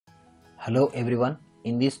Hello everyone,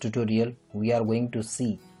 in this tutorial we are going to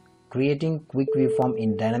see creating quick view form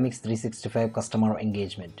in Dynamics 365 Customer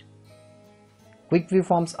Engagement. Quick view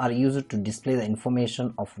forms are used to display the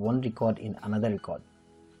information of one record in another record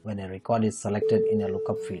when a record is selected in a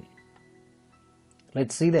lookup field.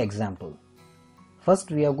 Let's see the example.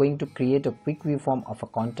 First we are going to create a quick view form of a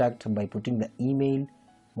contact by putting the email,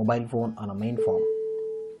 mobile phone on a main form.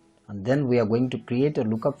 And then we are going to create a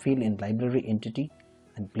lookup field in library entity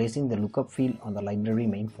and placing the lookup field on the library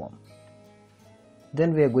main form.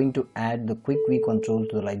 Then we are going to add the quick view control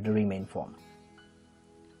to the library main form.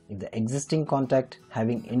 If the existing contact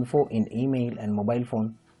having info in email and mobile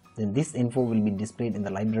phone, then this info will be displayed in the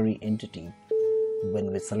library entity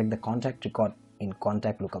when we select the contact record in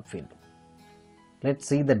contact lookup field. Let's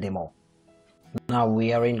see the demo. Now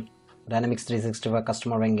we are in Dynamics 365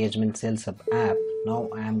 Customer Engagement Sales Hub app. Now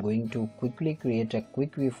I am going to quickly create a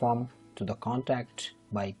quick view form to the contact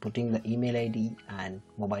by putting the email ID and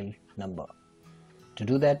mobile number. To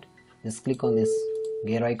do that, just click on this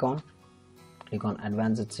gear icon, click on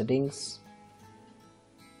Advanced Settings,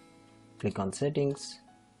 click on Settings,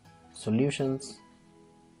 Solutions,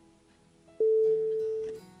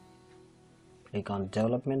 click on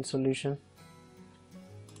Development Solution,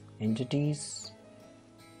 Entities,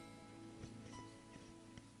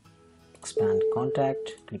 expand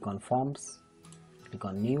Contact, click on Forms, click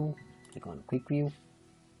on New, click on Quick View.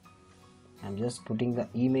 I'm just putting the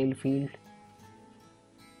email field,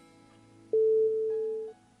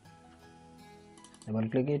 double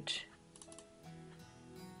click it,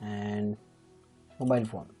 and mobile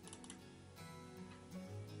phone.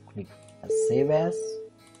 Click Save As,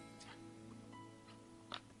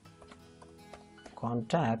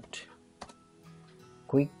 Contact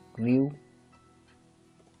Quick View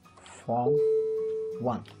Form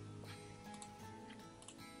 1.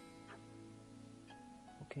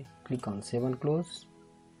 Okay, click on Save and Close.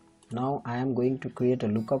 Now I am going to create a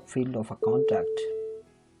lookup field of a contact.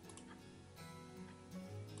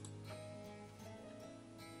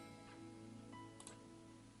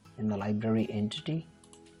 In the library entity,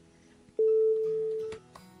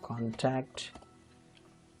 contact,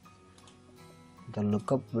 the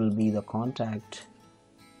lookup will be the contact.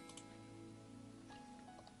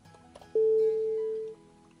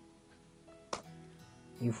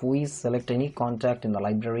 If we select any contact in the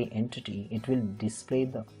library entity, it will display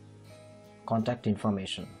the contact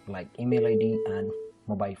information like email ID and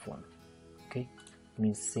mobile phone. Okay,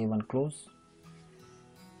 please save and close.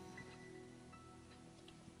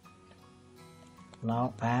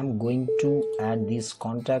 Now I am going to add this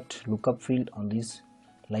contact lookup field on this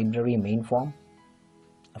library main form.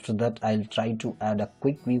 After that, I'll try to add a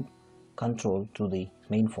quick view control to the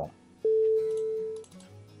main form.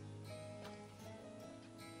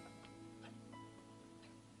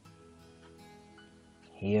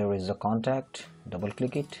 Here is the contact, double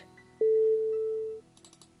click it.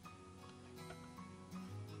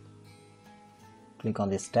 Click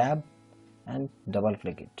on this tab and double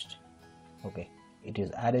click it. Okay, it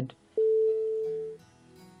is added.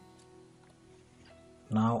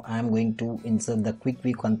 Now I am going to insert the quick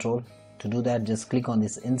view control. To do that, just click on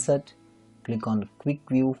this insert, click on quick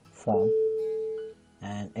view form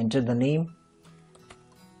and enter the name,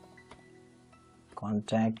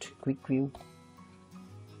 contact quick view,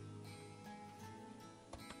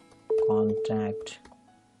 contact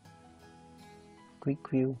quick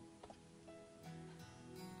view.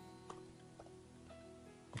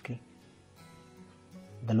 Okay,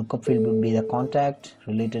 the lookup field would be the contact,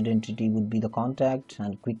 related entity would be the contact,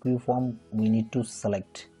 and quick view form we need to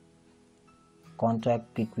select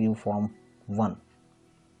contact quick view form 1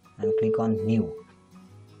 and click on New.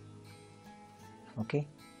 Okay,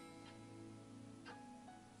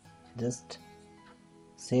 just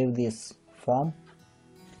save this form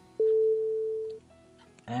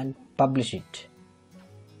and publish it.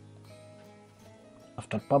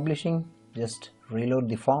 After publishing, just reload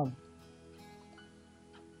the form.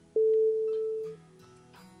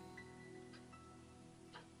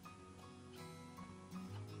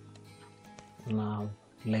 Now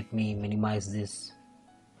let me minimize these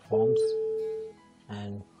forms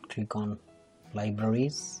and click on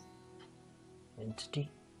Libraries, Entity,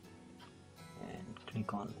 and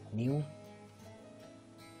click on New.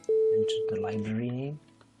 Enter the library name,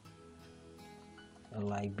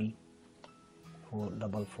 LIB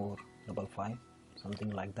 44455,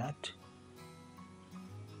 something like that.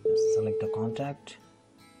 Just select the contact.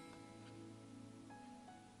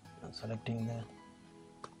 I'm selecting the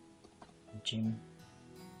Jim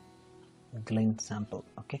Glenn sample.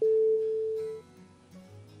 Okay,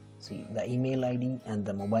 see the email ID and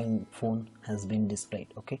the mobile phone has been displayed.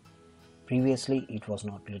 Okay, previously it was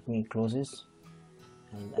not. Let me close this,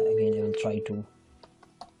 and again I will try to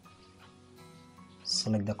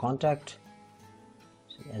select the contact.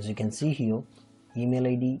 As you can see here, email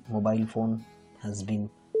ID, mobile phone has been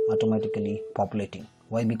automatically populating.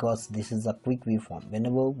 Why? Because this is a quick view form.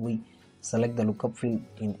 Whenever we select the lookup field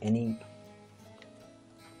in any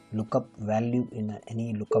lookup value in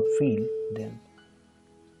any lookup field, then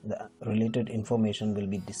the related information will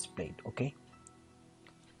be displayed. Okay,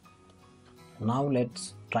 now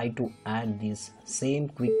let's try to add this same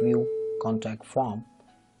quick view contact form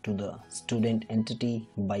to the student entity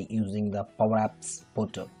by using the PowerApps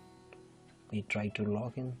Portal. We try to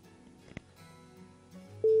log in.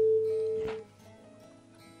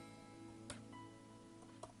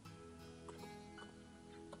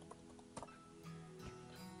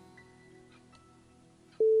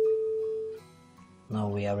 Now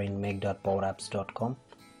we are in make.powerapps.com.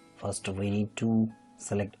 First we need to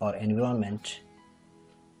select our environment.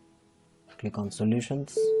 Click on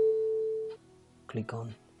solutions, click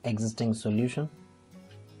on existing solution,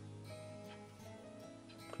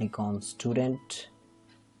 click on student,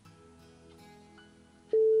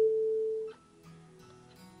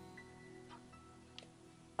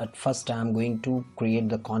 at first I am going to create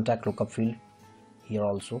the contact lookup field here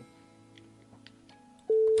also.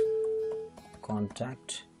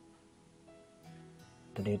 Contact,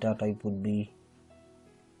 the data type would be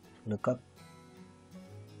lookup,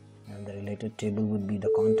 and the related table would be the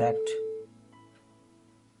contact.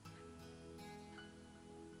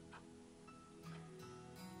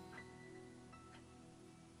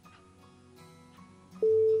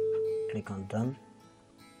 Click on done,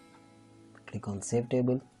 click on save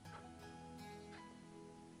table.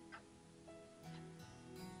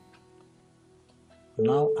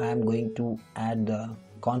 Now I am going to add the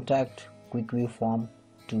contact quick view form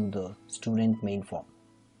to the student main form.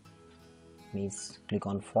 Means click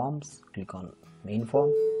on forms, click on main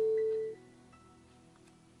form.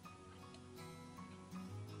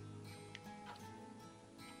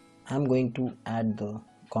 I am going to add the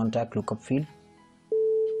contact lookup field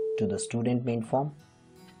to the student main form.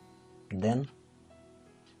 Then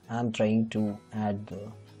I am trying to add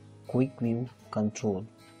the quick view control.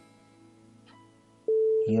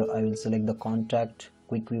 Here I will select the contact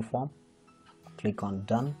quick view form, click on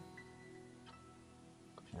done,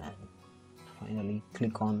 and finally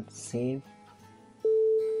click on save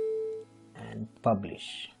and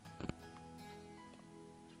publish.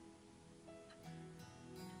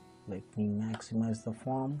 Let me maximize the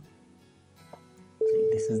form. See,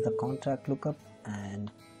 this is the contact lookup,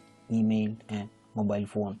 and email and mobile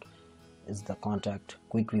phone is the contact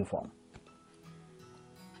quick view form.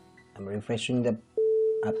 I'm refreshing the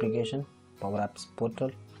application, PowerApps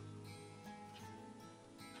Portal.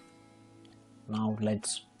 Now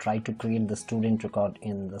let's try to create the student record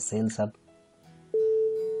in the Sales Hub.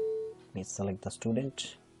 Let's select the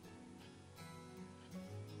student,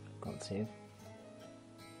 click on save.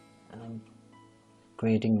 I'm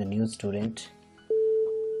creating the new student,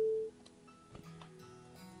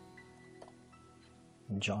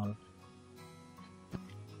 John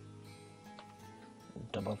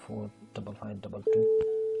 445522.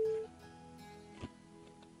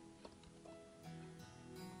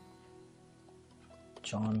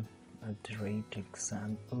 John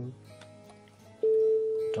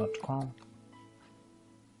 @example.com.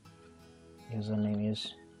 Username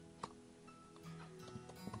is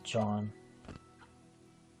John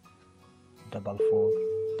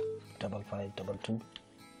 445522.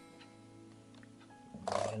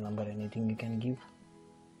 Mobile number, anything you can give.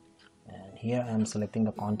 And here I am selecting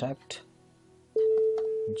the contact,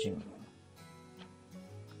 Jim.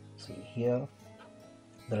 See here,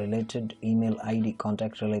 the related email ID,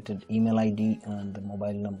 contact related email ID and the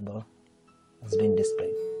mobile number has been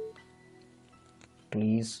displayed.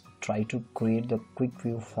 Please try to create the quick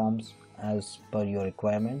view forms as per your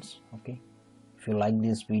requirements. Okay, if you like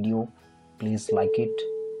this video, please like it.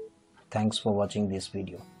 Thanks for watching this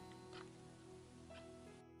video.